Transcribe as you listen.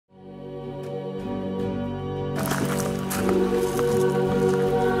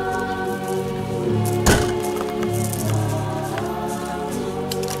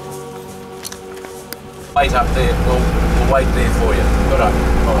Wait up there, we'll wait there for you. Good up.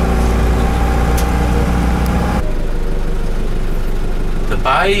 The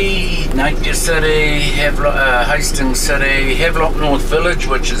Bay, Napier City, Hastings City, Havelock North Village,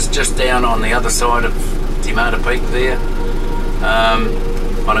 which is just down on the other side of Te Mata Peak there.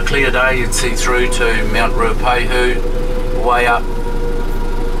 On a clear day you'd see through to Mount Ruapehu, way up,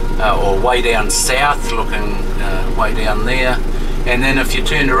 or way down south, looking way down there. And then if you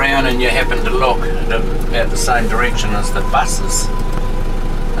turned around and you happened to look at the same direction as the buses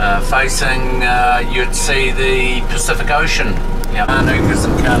facing, you'd see the Pacific Ocean. Yeah, Carnukas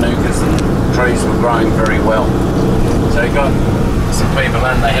and trees were growing very well. So you got some people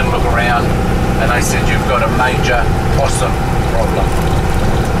in, they had a look around and they said you've got a major possum problem.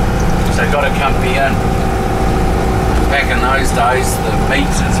 So you've got to company in. Back in those days, the meat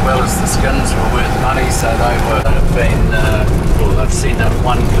as well as the skins were worth money, so they were they've seen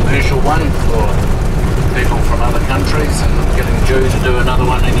one commercial one for people from other countries and getting due to do another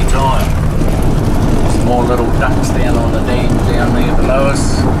one any time. Some more little ducks down on the dam down there below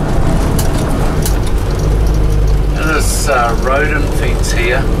us. This rodent fence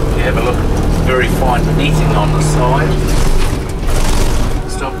here, if you have a look, very fine netting on the side.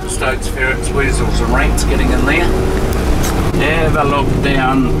 Stop the stoats, ferrets, weasels and rats getting in there. Have a look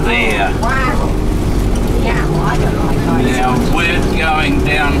down there. Now we're going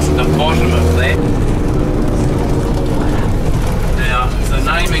down to the bottom of that. Now the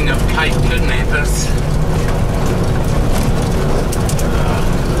naming of Cape Kidnappers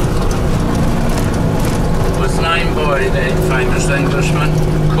was named by that famous Englishman,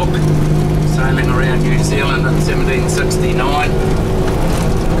 Cook, sailing around New Zealand in 1769.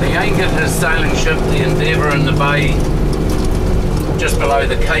 He anchored his sailing ship, the Endeavour, in the bay just below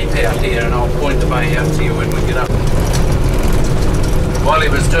the Cape out here, and I'll point the bay out to you when we get up. While he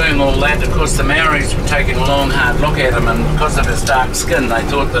was doing all that, of course, the Maoris were taking a long, hard look at him, and because of his dark skin, they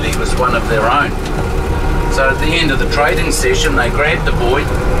thought that he was one of their own. So at the end of the trading session, they grabbed the boy,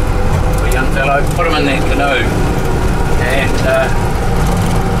 a young fellow, put him in their canoe, and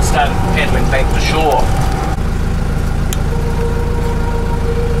started paddling back to shore.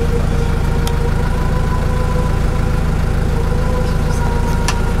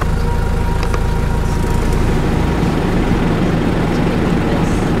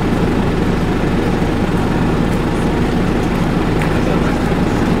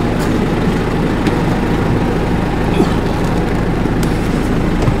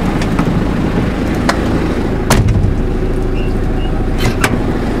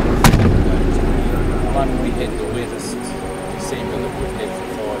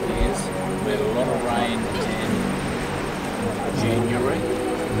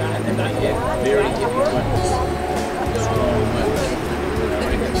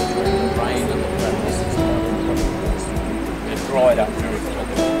 Dried up very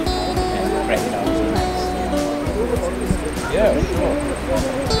quickly and cracked over. Yeah, sure.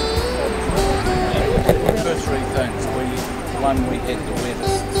 Two or three things. One, we had the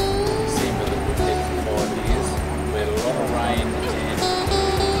wettest December that we've had for 5 years. We had a lot of rain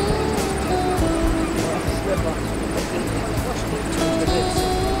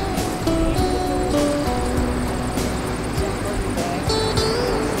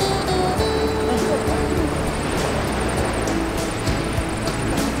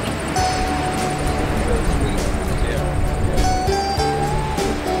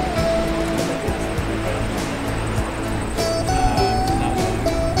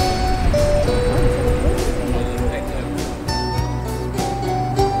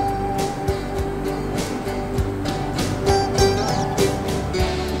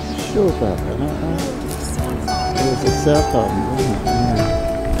It was a south of them, wasn't it?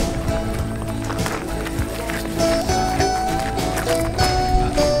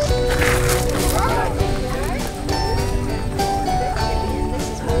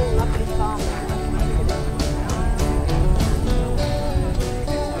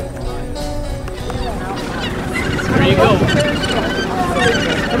 There you go.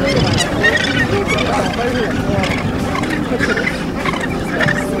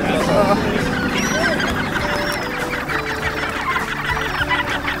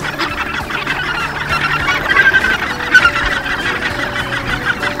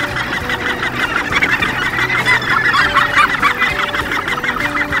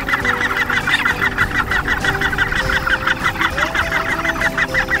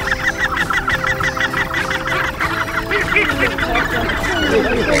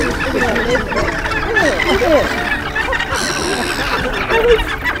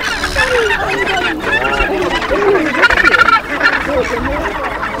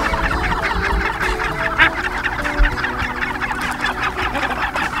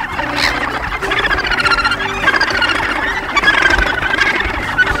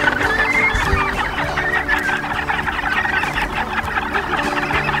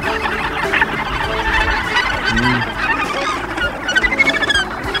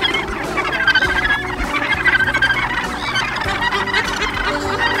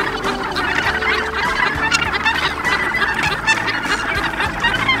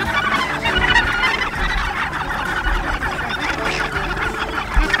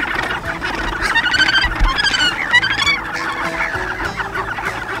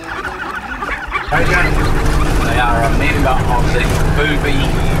 They are a member of the booby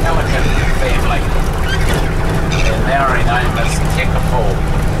pelican family, and they are known as Kekapau.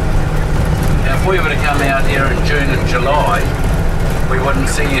 Now if we were to come out here in June and July, we wouldn't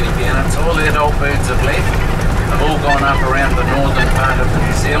see any gannets. All the adult birds have left. They've all gone up around the northern part of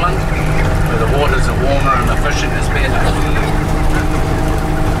New Zealand, where the waters are warmer and the fishing is better.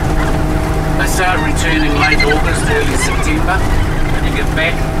 They start returning late August, early September. When you get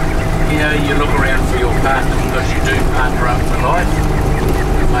back, you look around for your partner, because you do partner up for life.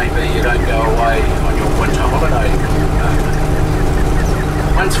 Maybe you don't go away on your winter holiday with your partner.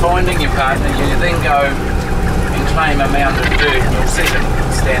 Once finding your partner, you then go and claim a mound of dirt. You'll see them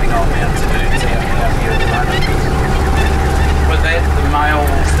standing on mounds of dirt out here at the moment. With that, the male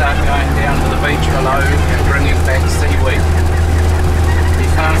will start going down to the beach below and bringing back seaweed. He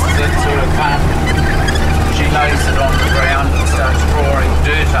passes it to a partner. She lays it on the ground and starts drawing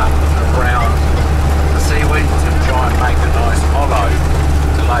dirt up around the seaweed to try and make a nice hollow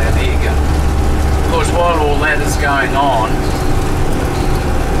to lay an egg in. Of course, while all that is going on,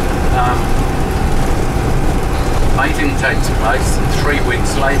 mating takes place, and 3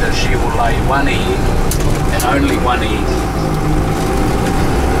 weeks later she will lay one egg, and only one egg.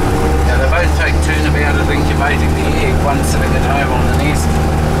 Now they both take turn about at incubating the egg, one sitting at home on the nest,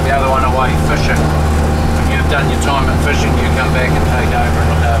 the other one away fishing. When you've done your time at fishing, you come back and take over and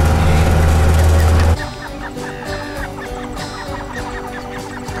look after the egg.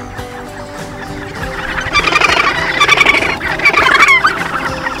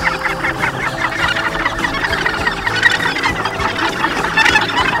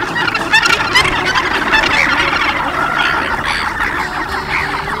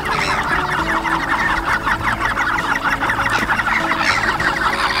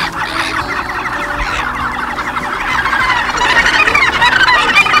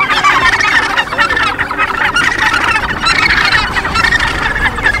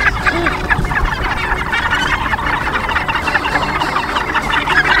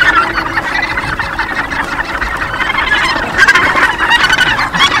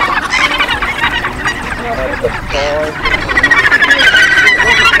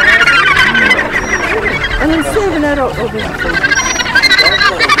 And then 7 adult will be